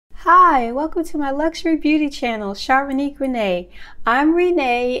Hi, welcome to my luxury beauty channel, Sharvonique Renee. I'm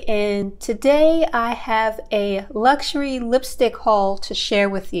Renee, and today I have a luxury lipstick haul to share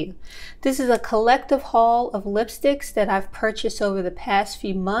with you. This is a collective haul of lipsticks that I've purchased over the past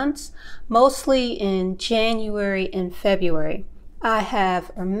few months, mostly in January and February. I have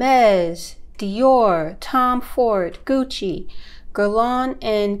Hermes, Dior, Tom Ford, Gucci, Guerlain,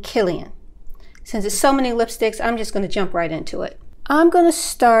 and Kilian. Since it's so many lipsticks, I'm just going to jump right into it. I'm going to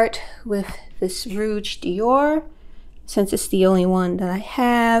start with this Rouge Dior, since it's the only one that I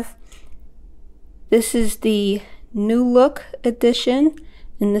have. This is the New Look edition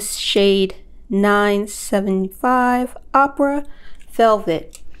in the shade 975 Opera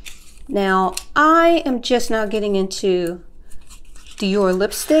Velvet. Now, I am just now getting into Dior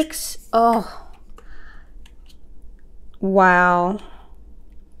lipsticks. Oh, wow.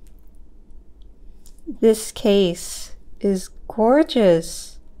 This case is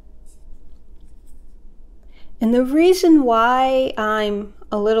gorgeous. And the reason why I'm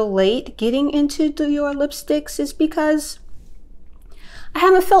a little late getting into Dior lipsticks is because I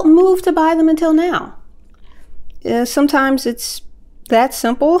haven't felt moved to buy them until now. Sometimes it's that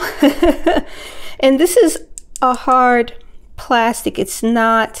simple. And this is a hard plastic. It's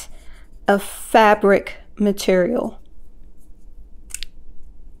not a fabric material.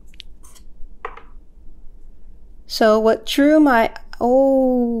 So what drew my,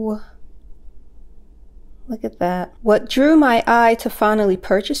 oh, look at that. What drew my eye to finally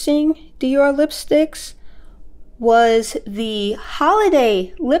purchasing Dior lipsticks was the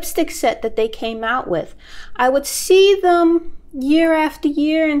holiday lipstick set that they came out with. I would see them year after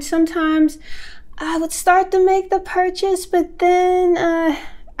year, and sometimes I would start to make the purchase, but then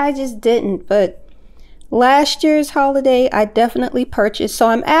I just didn't. But last year's holiday, I definitely purchased. So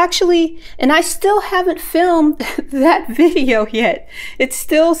I'm actually, and I still haven't filmed that video yet. It's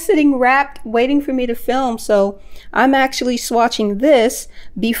still sitting wrapped, waiting for me to film. So I'm actually swatching this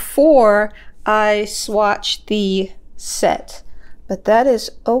before I swatch the set. But that is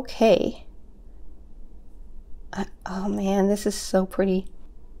okay. Oh man, this is so pretty.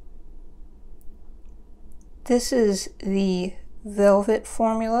 This is the Velvet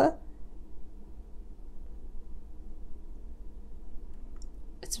formula.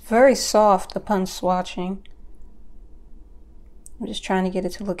 It's very soft upon swatching. I'm just trying to get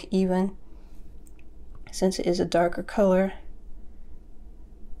it to look even since it is a darker color.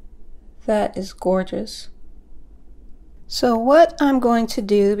 That is gorgeous. So what I'm going to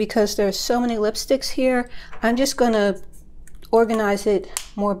do, because there's so many lipsticks here, I'm just going to organize it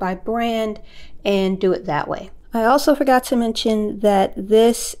more by brand and do it that way. I also forgot to mention that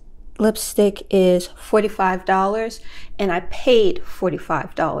this lipstick is $45 and I paid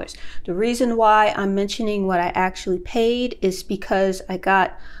 $45. The reason why I'm mentioning what I actually paid is because I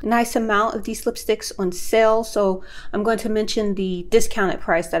got a nice amount of these lipsticks on sale, so I'm going to mention the discounted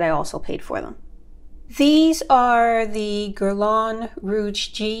price that I also paid for them. These are the Guerlain Rouge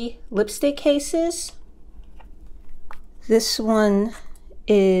G lipstick cases. This one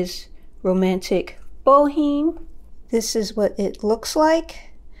is Romantic Boheme. This is what it looks like.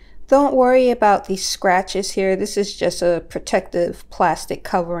 Don't worry about these scratches here. This is just a protective plastic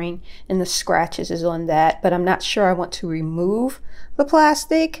covering and the scratches is on that, but I'm not sure I want to remove the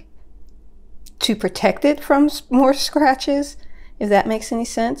plastic to protect it from more scratches, if that makes any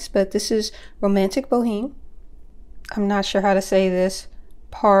sense. But this is Romantic Boheme. I'm not sure how to say this.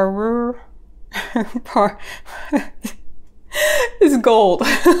 Parure. It's gold.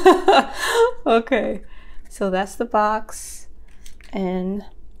 Okay, so that's the box, and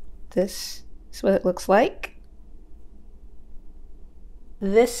this is what it looks like.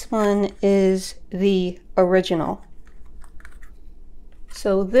 This one is the original.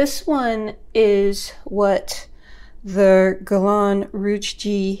 So this one is what the Guerlain Rouge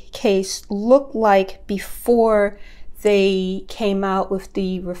G case looked like before they came out with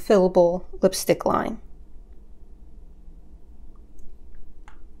the refillable lipstick line.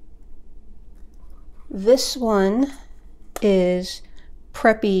 This one is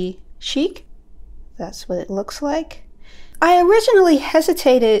Preppy Chic. That's what it looks like. I originally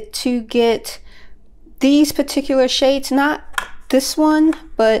hesitated to get these particular shades, not this one,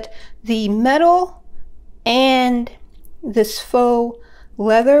 but the metal and this faux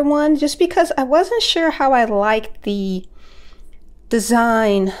leather one, just because I wasn't sure how I liked the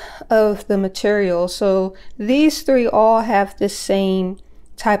design of the material. So these three all have the same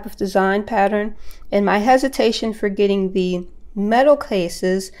type of design pattern, and my hesitation for getting the metal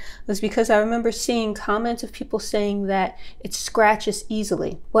cases was because I remember seeing comments of people saying that it scratches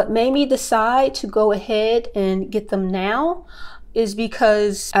easily. What made me decide to go ahead and get them now is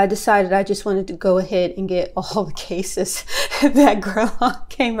because I decided I just wanted to go ahead and get all the cases that Guerlain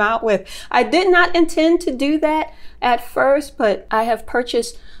came out with. I did not intend to do that at first, but I have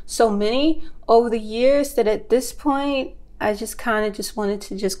purchased so many over the years that at this point, I just kind of just wanted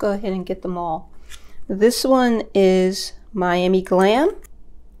to just go ahead and get them all. This one is Miami Glam.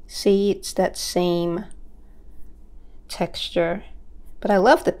 See, it's that same texture, but I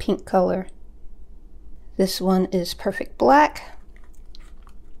love the pink color. This one is Perfect Black.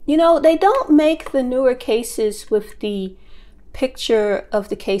 You know, they don't make the newer cases with the picture of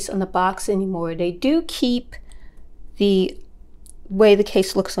the case on the box anymore. They do keep the way the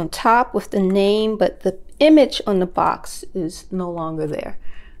case looks on top with the name, but the image on the box is no longer there.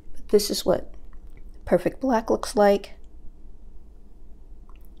 But this is what Perfect Black looks like.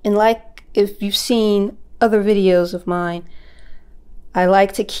 And like if you've seen other videos of mine, I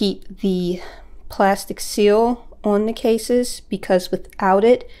like to keep the plastic seal on the cases because without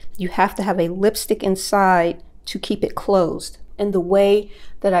it, you have to have a lipstick inside to keep it closed. And the way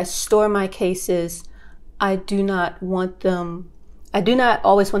that I store my cases, I do not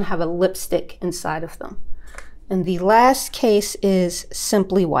always want to have a lipstick inside of them. And the last case is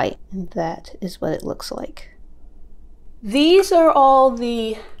Simply White, and that is what it looks like. These are all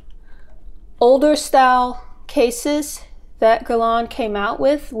the older style cases that Guerlain came out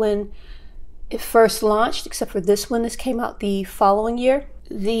with when it first launched, except for this one. This came out the following year.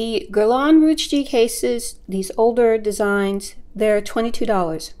 The Guerlain Rouge G cases, these older designs, they're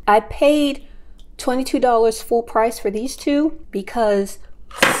 $22. I paid $22 full price for these two because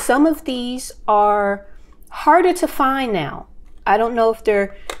some of these are harder to find now. I don't know if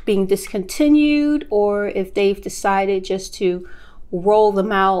they're being discontinued or if they've decided just to roll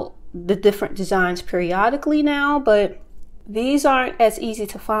them out, the different designs periodically now, but these aren't as easy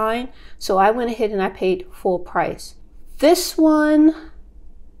to find, so I went ahead and I paid full price. This one,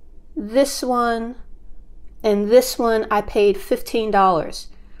 and this one I paid $15.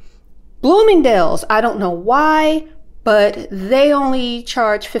 Bloomingdale's, I don't know why, but they only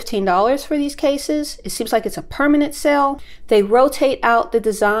charge $15 for these cases. It seems like it's a permanent sale. They rotate out the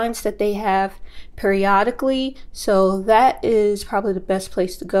designs that they have periodically, so that is probably the best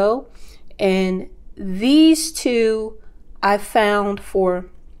place to go. And these two I found for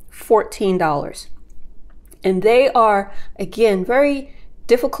 $14. And they are, again, very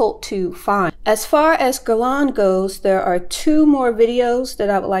difficult to find. As far as Guerlain goes, there are two more videos that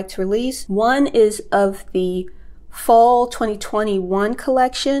I would like to release. One is of the Fall 2021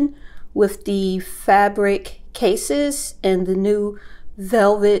 collection with the fabric cases and the new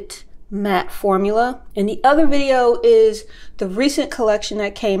velvet matte formula. And the other video is the recent collection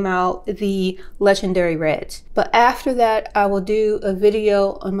that came out, the Legendary Reds. But after that, I will do a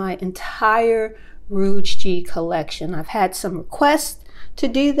video on my entire Rouge G collection. I've had some requests to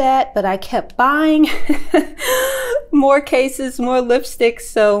do that, but I kept buying more cases, more lipsticks.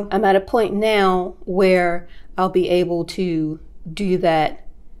 So I'm at a point now where I'll be able to do that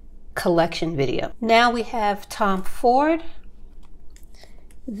collection video. Now we have Tom Ford.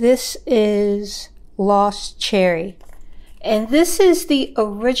 This is Lost Cherry. And this is the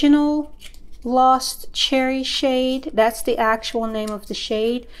original Lost Cherry shade. That's the actual name of the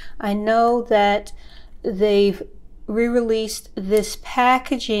shade. I know that they've re-released this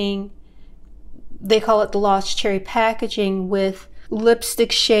packaging. They call it the Lost Cherry packaging with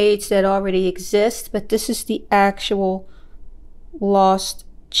lipstick shades that already exist, but this is the actual Lost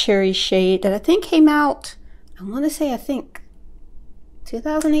Cherry shade that I think came out, I want to say,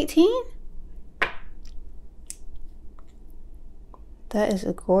 2018? That is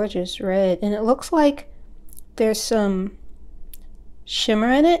a gorgeous red, and it looks like there's some shimmer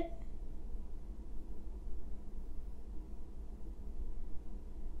in it.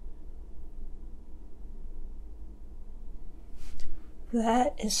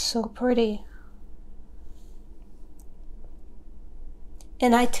 That is so pretty.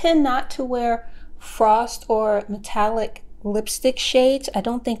 And I tend not to wear frost or metallic lipstick shades. I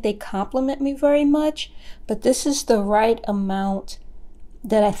don't think they complement me very much, but this is the right amount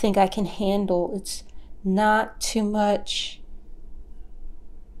that I think I can handle. It's not too much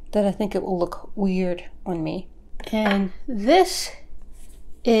that I think it will look weird on me. And this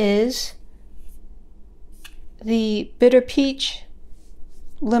is the Bitter Peach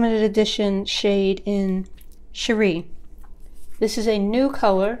limited edition shade in Chérie. This is a new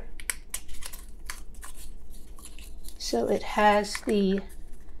color. So it has the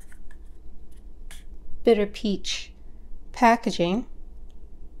Bitter Peach packaging.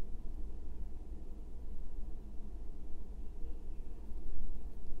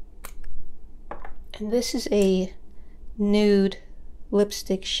 And this is a nude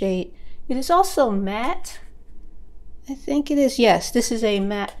lipstick shade. It is also matte. I think it is. Yes, this is a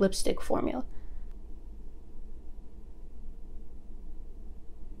matte lipstick formula.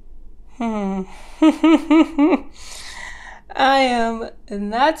 I am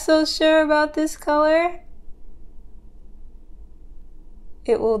not so sure about this color.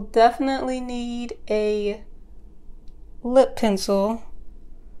 It will definitely need a lip pencil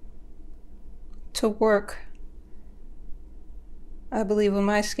to work, I believe, with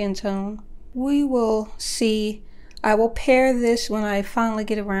my skin tone. We will see. I will pair this when I finally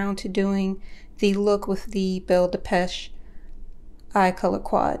get around to doing the look with the Belle de Pêche eye color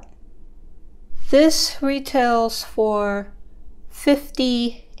quad. This retails for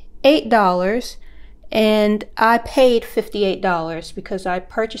 $58, and I paid $58 because I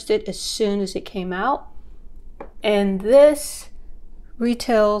purchased it as soon as it came out. And this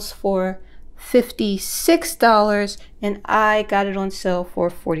retails for $56, and I got it on sale for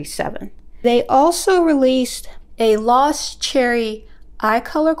 $47. They also released a Lost Cherry eye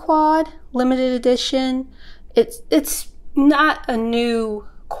color quad limited edition. It's not a new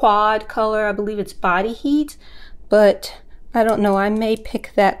quad color. I believe it's Body Heat, but I don't know. I may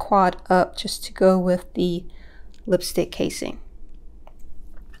pick that quad up just to go with the lipstick casing.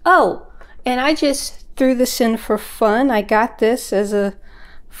 Oh, and I just threw this in for fun. I got this as a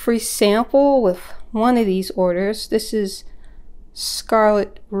free sample with one of these orders. This is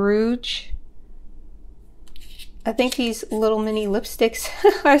Scarlet Rouge. I think these little mini lipsticks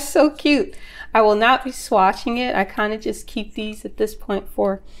are so cute. I will not be swatching it. I kind of just keep these at this point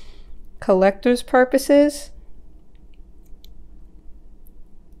for collector's purposes.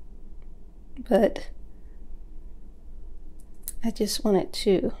 But I just wanted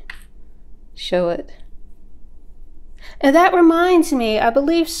to show it. And that reminds me, I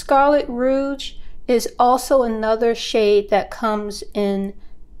believe Scarlet Rouge is also another shade that comes in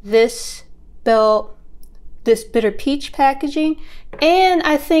this bitter peach packaging, and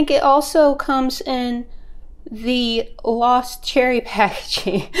I think it also comes in the Lost Cherry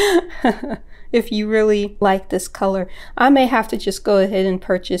packaging. If you really like this color, I may have to just go ahead and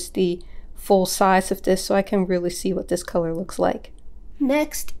purchase the full size of this so I can really see what this color looks like.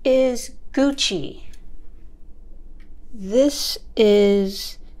 Next is Gucci. This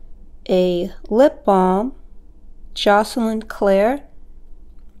is a lip balm, Joslyn Clair.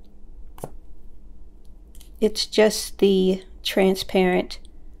 It's just the transparent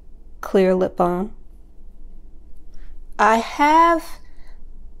clear lip balm. I have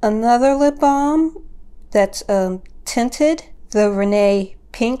another lip balm that's tinted, the Renee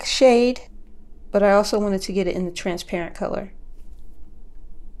pink shade, but I also wanted to get it in the transparent color.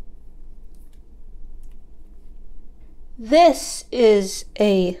 This is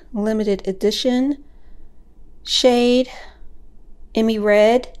a limited edition shade, Emmy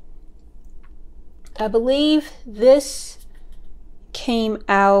Red. I believe this came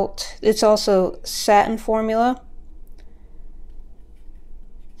out, it's also satin formula.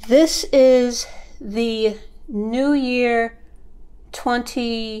 This is the New Year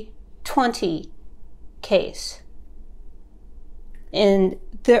 2020 case. And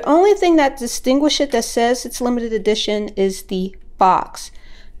the only thing that distinguishes it, that says it's limited edition, is the box.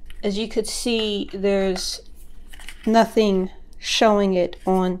 As you could see, there's nothing showing it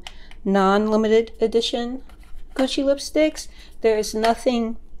on non-limited edition Gucci lipsticks. There is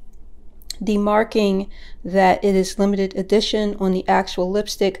nothing demarking that it is limited edition on the actual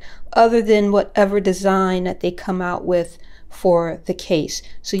lipstick, other than whatever design that they come out with for the case.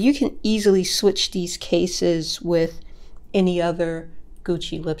 So you can easily switch these cases with any other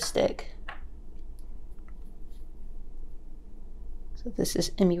Gucci lipstick. So this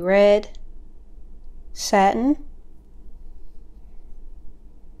is Emmy Red satin.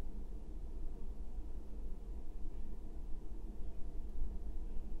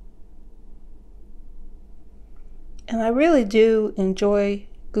 And I really do enjoy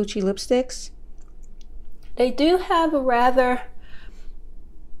Gucci lipsticks. They do have a rather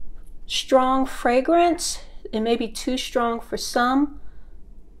strong fragrance. It may be too strong for some,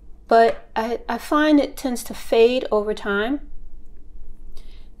 but I find it tends to fade over time.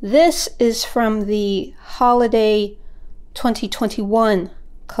 This is from the Holiday 2021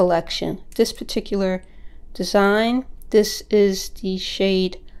 collection. This particular design, this is the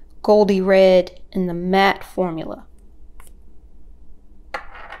shade Goldie Red in the matte formula.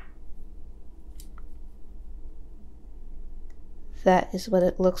 That is what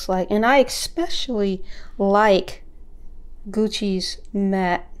it looks like. And I especially like Gucci's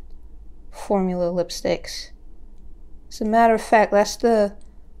matte formula lipsticks. As a matter of fact, that's the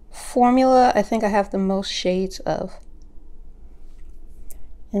formula I think I have the most shades of.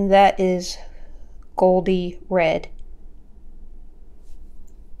 and that is Goldie Red.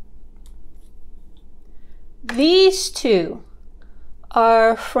 These two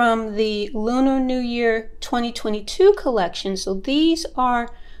are from the Lunar New Year 2022 collection. So these are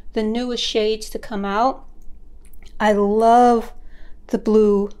the newest shades to come out. I love the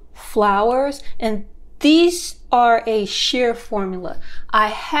blue flowers, and these are a sheer formula. I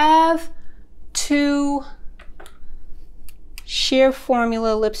have two sheer formula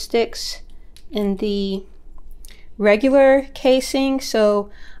lipsticks in the regular casing, so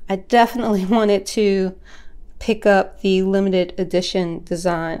I definitely wanted to pick up the limited edition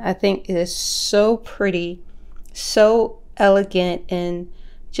design. I think it is so pretty, so elegant, and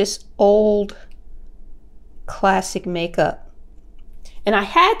just old classic makeup. And I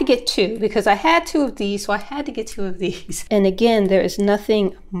had to get two because I had two of these, so I had to get two of these. And again, there is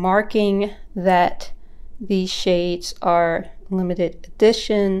nothing marking that these shades are limited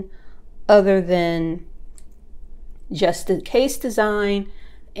edition other than just the case design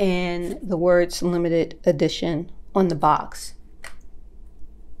and the words limited edition on the box.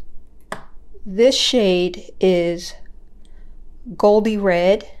 This shade is Goldie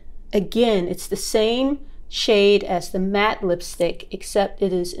Red. Again, it's the same shade as the matte lipstick, except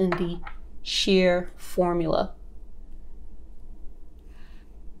it is in the sheer formula.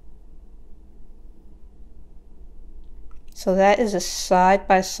 So that is a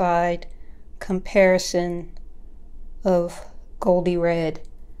side-by-side comparison of Goldie Red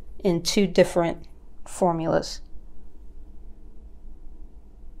in two different formulas.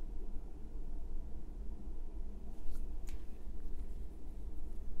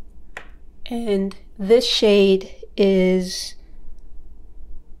 And this shade is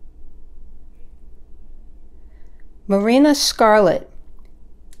Marina Scarlet.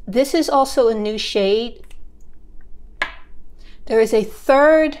 This is also a new shade. There is a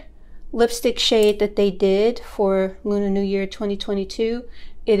third lipstick shade that they did for Lunar New Year 2022.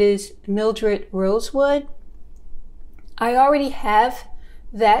 It is Mildred Rosewood. I already have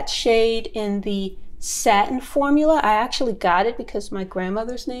that shade in the satin formula. I actually got it because my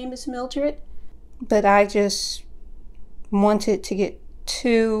grandmother's name is Mildred, but I just wanted to get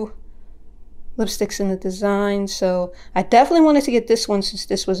two lipsticks in the design, so I definitely wanted to get this one since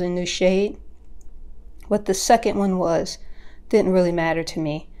this was a new shade. What the second one was didn't really matter to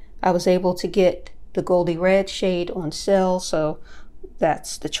me. I was able to get the Goldie Red shade on sale, so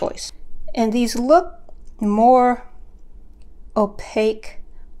that's the choice. And these look more opaque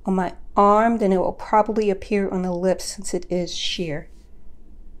on my arm than it will probably appear on the lips since it is sheer.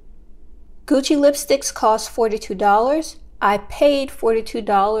 Gucci lipsticks cost $42. I paid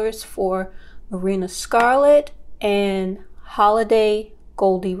 $42 for Marina Scarlet and Holiday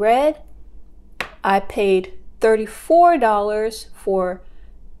Goldie Red. I paid $34 for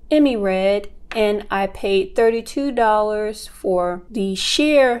Emmy Red, and I paid $32 for the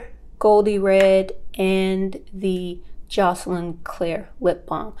sheer Goldie Red and the Joslyn Clair lip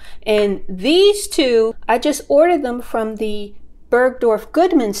balm. And these two, I just ordered them from the Bergdorf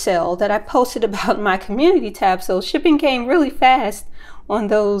Goodman sale that I posted about in my community tab, so shipping came really fast on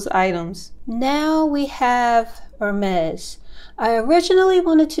those items. Now we have Hermes. I originally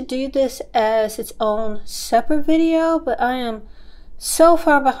wanted to do this as its own separate video, but I am so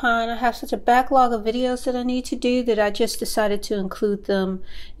far behind. I have such a backlog of videos that I need to do that I just decided to include them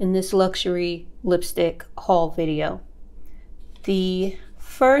in this luxury lipstick haul video. The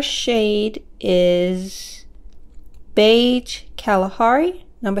first shade is Beige Kalahari,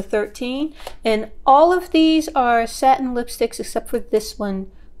 number 13. And all of these are satin lipsticks except for this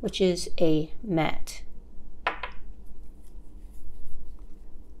one, which is a matte.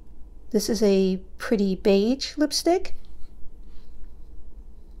 This is a pretty beige lipstick.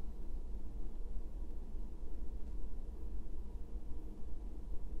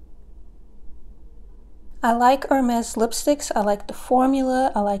 I like Hermes lipsticks. I like the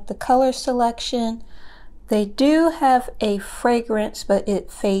formula. I like the color selection. They do have a fragrance, but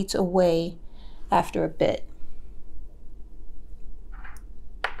it fades away after a bit.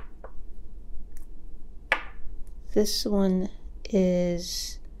 This one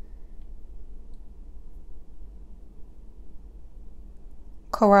is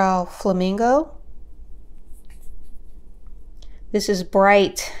Coral Flamingo. This is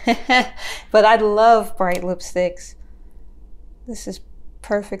bright, but I love bright lipsticks. This is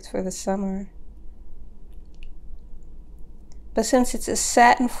perfect for the summer. But since it's a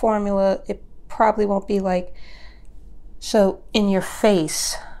satin formula, it probably won't be like so in your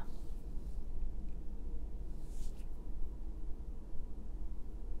face.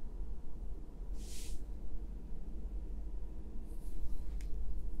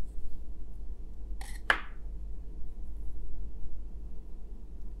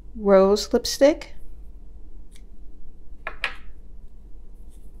 rose lipstick.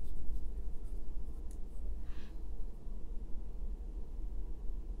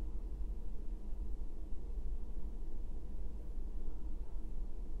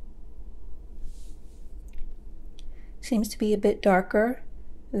 Seems to be a bit darker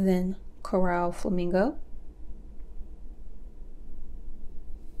than Coral Flamingo.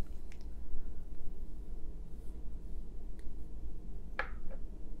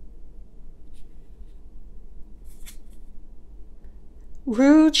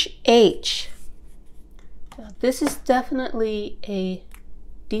 Rouge H. Now, this is definitely a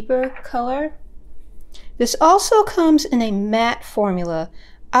deeper color. This also comes in a matte formula.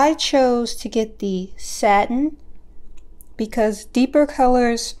 I chose to get the satin because deeper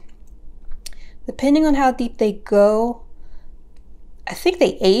colors, depending on how deep they go, I think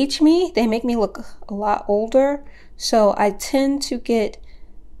they age me. They make me look a lot older. So I tend to get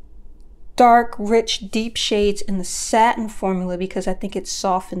dark, rich, deep shades in the satin formula because I think it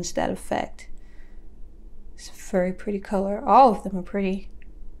softens that effect. It's a very pretty color. All of them are pretty.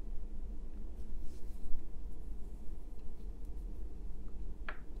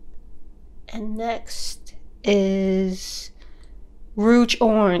 And next is Rouge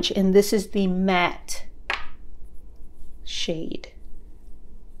Orange, and this is the matte shade.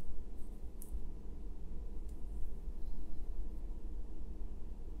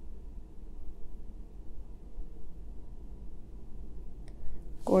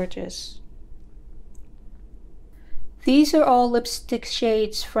 Gorgeous. These are all lipstick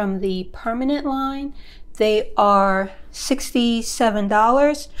shades from the permanent line. They are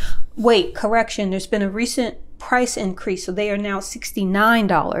 $67. Wait, correction, there's been a recent price increase, so they are now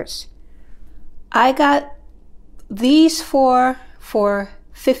 $69. I got these for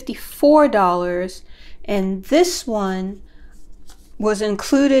 $54, and this one was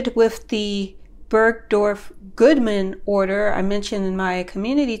included with the Bergdorf Goodman order I mentioned in my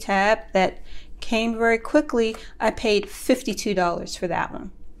community tab that came very quickly. I paid $52 for that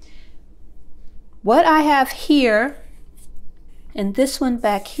one. What I have here, and this one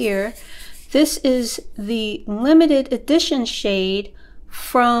back here, this is the limited edition shade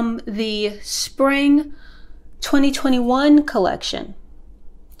from the spring 2021 collection.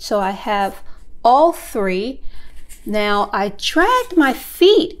 So I have all three. Now I dragged my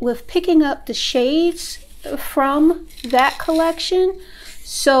feet with picking up the shades from that collection,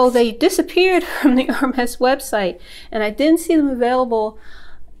 so they disappeared from the Hermes website, and I didn't see them available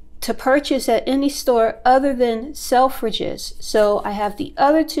to purchase at any store other than Selfridges. So I have the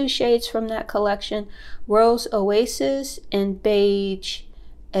other two shades from that collection, Rose Oasis and Beige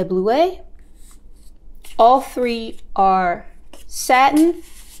Ebloué. All three are satin.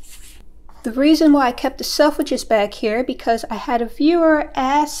 The reason why I kept the Selfridges back here because I had a viewer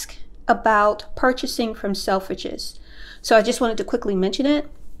ask about purchasing from Selfridges. So I just wanted to quickly mention it.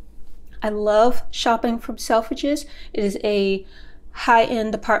 I love shopping from Selfridges. It is a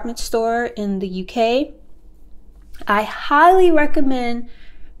high-end department store in the UK. I highly recommend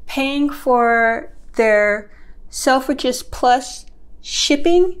paying for their Selfridges Plus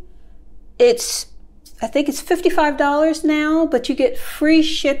shipping. I think it's $55 now, but you get free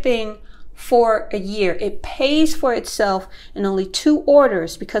shipping for a year. It pays for itself in only 2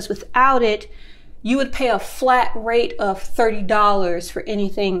 orders because without it, you would pay a flat rate of $30 for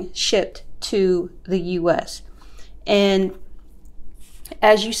anything shipped to the US. And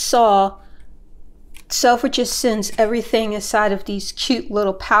as you saw, Selfridges sends everything inside of these cute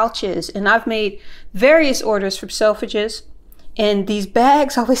little pouches, and I've made various orders from Selfridges, and these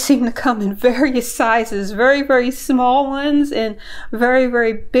bags always seem to come in various sizes, very, very small ones and very,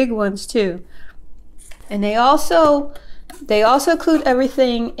 very big ones too. And they also include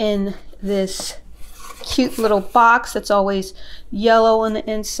everything in this cute little box that's always yellow on the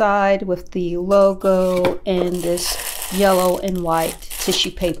inside with the logo and this yellow and white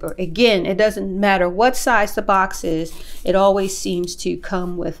tissue paper. Again, it doesn't matter what size the box is, it always seems to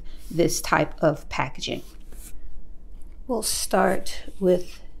come with this type of packaging. We'll start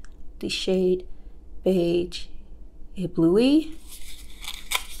with the shade Beige Ebloué.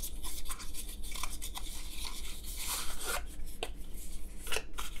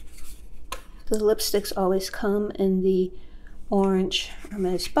 The lipsticks always come in the orange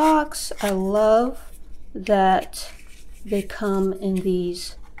Hermes box. I love that they come in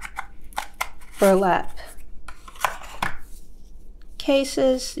these burlap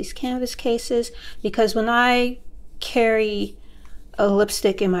cases, these canvas cases, because when I carry a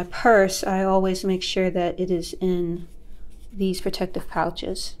lipstick in my purse, I always make sure that it is in these protective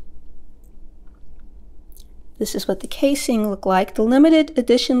pouches. This is what the casing looked like. The limited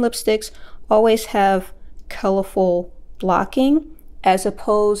edition lipsticks always have colorful blocking, as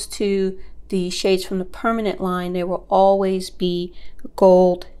opposed to the shades from the permanent line. They will always be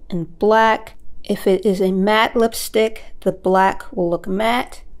gold and black. If it is a matte lipstick, the black will look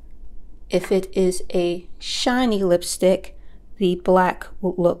matte. If it is a shiny lipstick, the black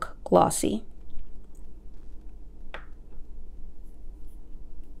will look glossy.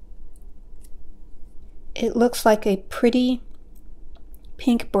 It looks like a pretty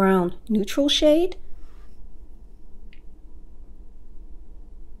pink brown neutral shade.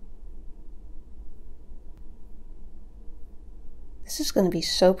 This is going to be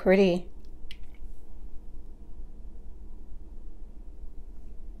so pretty.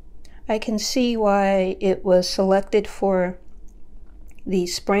 I can see why it was selected for the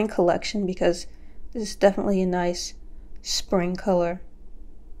spring collection, because this is definitely a nice spring color.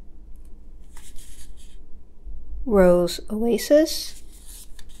 Rose Oasis.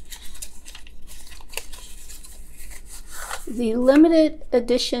 The limited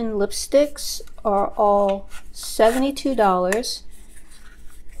edition lipsticks are all $72.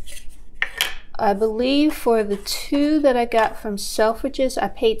 I believe for the two that I got from Selfridges, I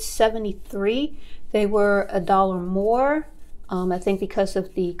paid $73. They were $1 more, I think because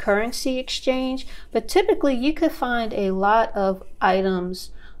of the currency exchange. But typically you could find a lot of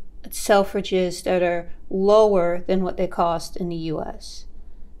items at Selfridges that are lower than what they cost in the US.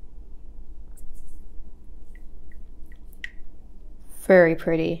 Very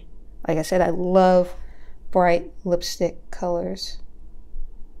pretty. Like I said, I love bright lipstick colors.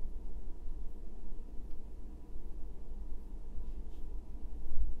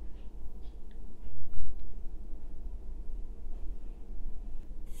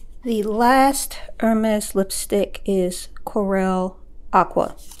 The last Hermes lipstick is Coral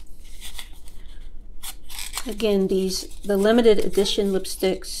Aqua. Again, the limited edition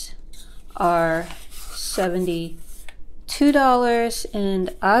lipsticks are $72,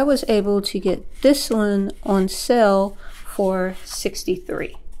 and I was able to get this one on sale for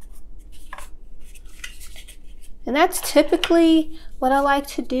 $63. And that's typically what I like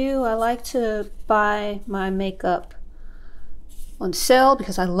to do. I like to buy my makeup on sale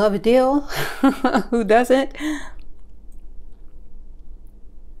because I love a deal. Who doesn't?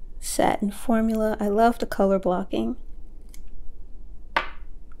 Satin formula. I love the color blocking.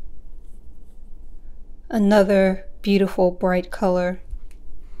 Another beautiful bright color.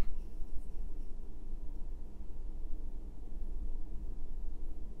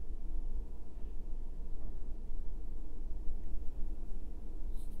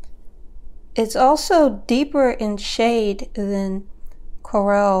 It's also deeper in shade than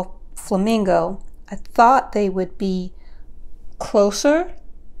Coral Flamingo. I thought they would be closer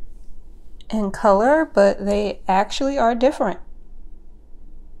in color, but they actually are different.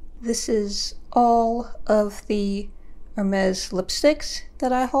 This is all of the Hermes lipsticks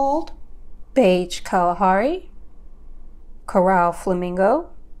that I hold. Beige Kalahari, Coral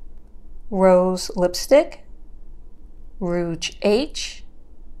Flamingo, Rose Lipstick, Rouge H,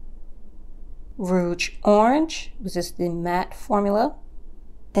 Rouge Orange, which is the matte formula,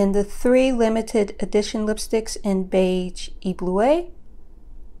 and the 3 limited edition lipsticks in Beige Bleuet,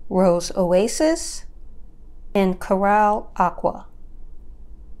 Rose Oasis, and Coral Aqua.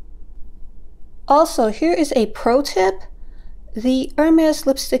 Also, here is a pro tip. The Hermes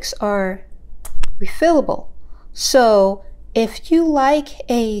lipsticks are refillable. So if you like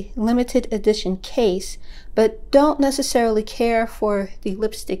a limited edition case, but don't necessarily care for the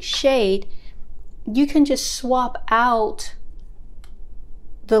lipstick shade, you can just swap out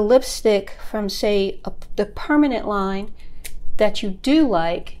the lipstick from, say, the permanent line that you do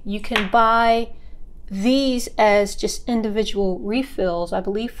like. You can buy these as just individual refills, I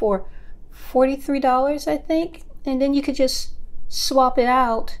believe for $43, I think. And then you could just swap it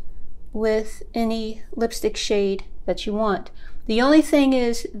out with any lipstick shade that you want. The only thing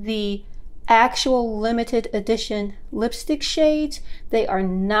is the actual limited edition lipstick shades, they are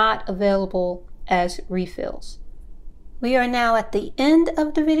not available as refills. We are now at the end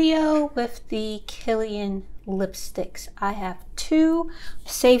of the video with the Kilian lipsticks. I have 2.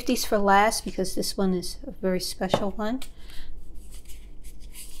 Saved these for last because this one is a very special one.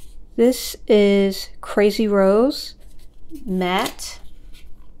 This is Crazy Rose Matte.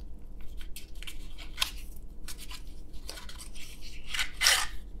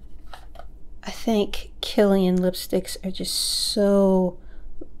 I think Kilian lipsticks are just so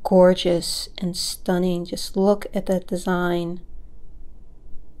gorgeous and stunning. Just look at that design.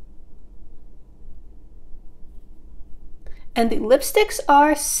 And the lipsticks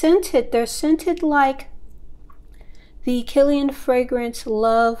are scented. They're scented like the Kilian fragrance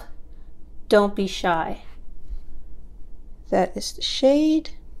Love, Don't Be Shy. That is the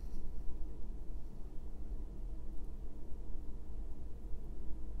shade.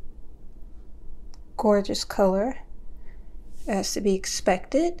 Gorgeous color, as to be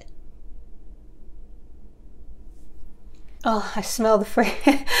expected. Oh, I smell the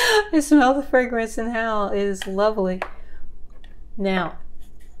I smell the fragrance in how it is lovely. Now,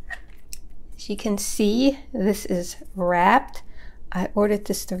 as you can see, this is wrapped. I ordered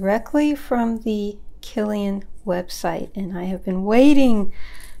this directly from the Kilian website, and I have been waiting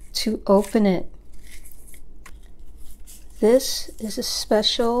to open it. This is a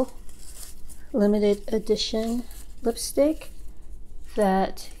special limited edition lipstick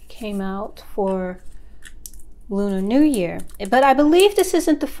that came out for Lunar New Year. But I believe this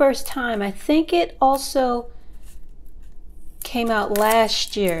isn't the first time. I think it also came out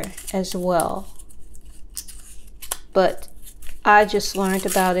last year as well. But I just learned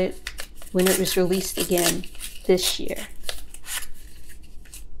about it when it was released again this year.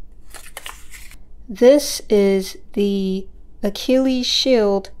 This is the Achilles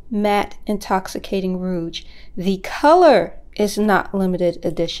Shield Matte Intoxicating Rouge. The color is not limited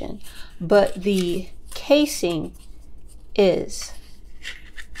edition, but the casing is.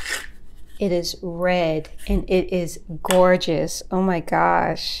 It is red and it is gorgeous. Oh my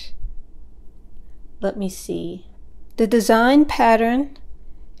gosh. Let me see. The design pattern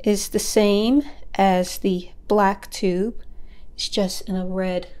is the same as the black tube. It's just in a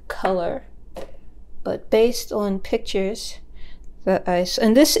red color. But based on pictures that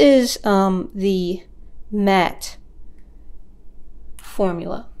and this is the matte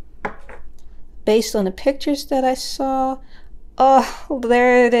formula. Based on the pictures that I saw, oh,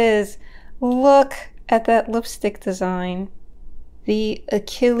 there it is. Look at that lipstick design. The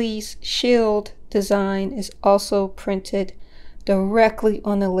Achilles Shield design is also printed directly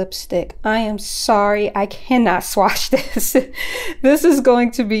on the lipstick. I am sorry, I cannot swatch this. This is going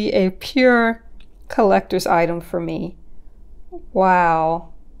to be a pure collector's item for me.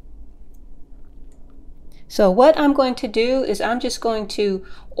 Wow. So what I'm going to do is I'm just going to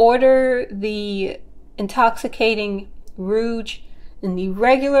order the Intoxicating Rouge in the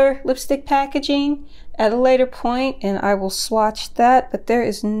regular lipstick packaging at a later point, and I will swatch that, but there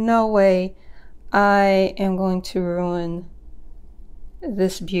is no way I am going to ruin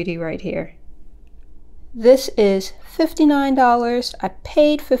this beauty right here. This is $59. I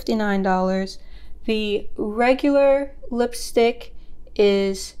paid $59. The regular lipstick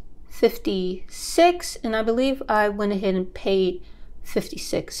is $56, and I believe I went ahead and paid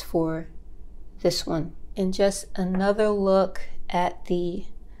 $56 for this one. And just another look at the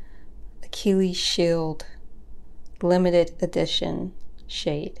Achilles Shield limited edition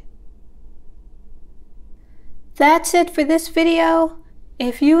shade. That's it for this video.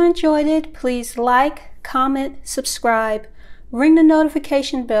 If you enjoyed it, please like, comment, subscribe, ring the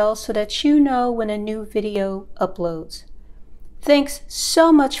notification bell so that you know when a new video uploads. Thanks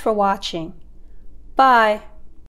so much for watching. Bye.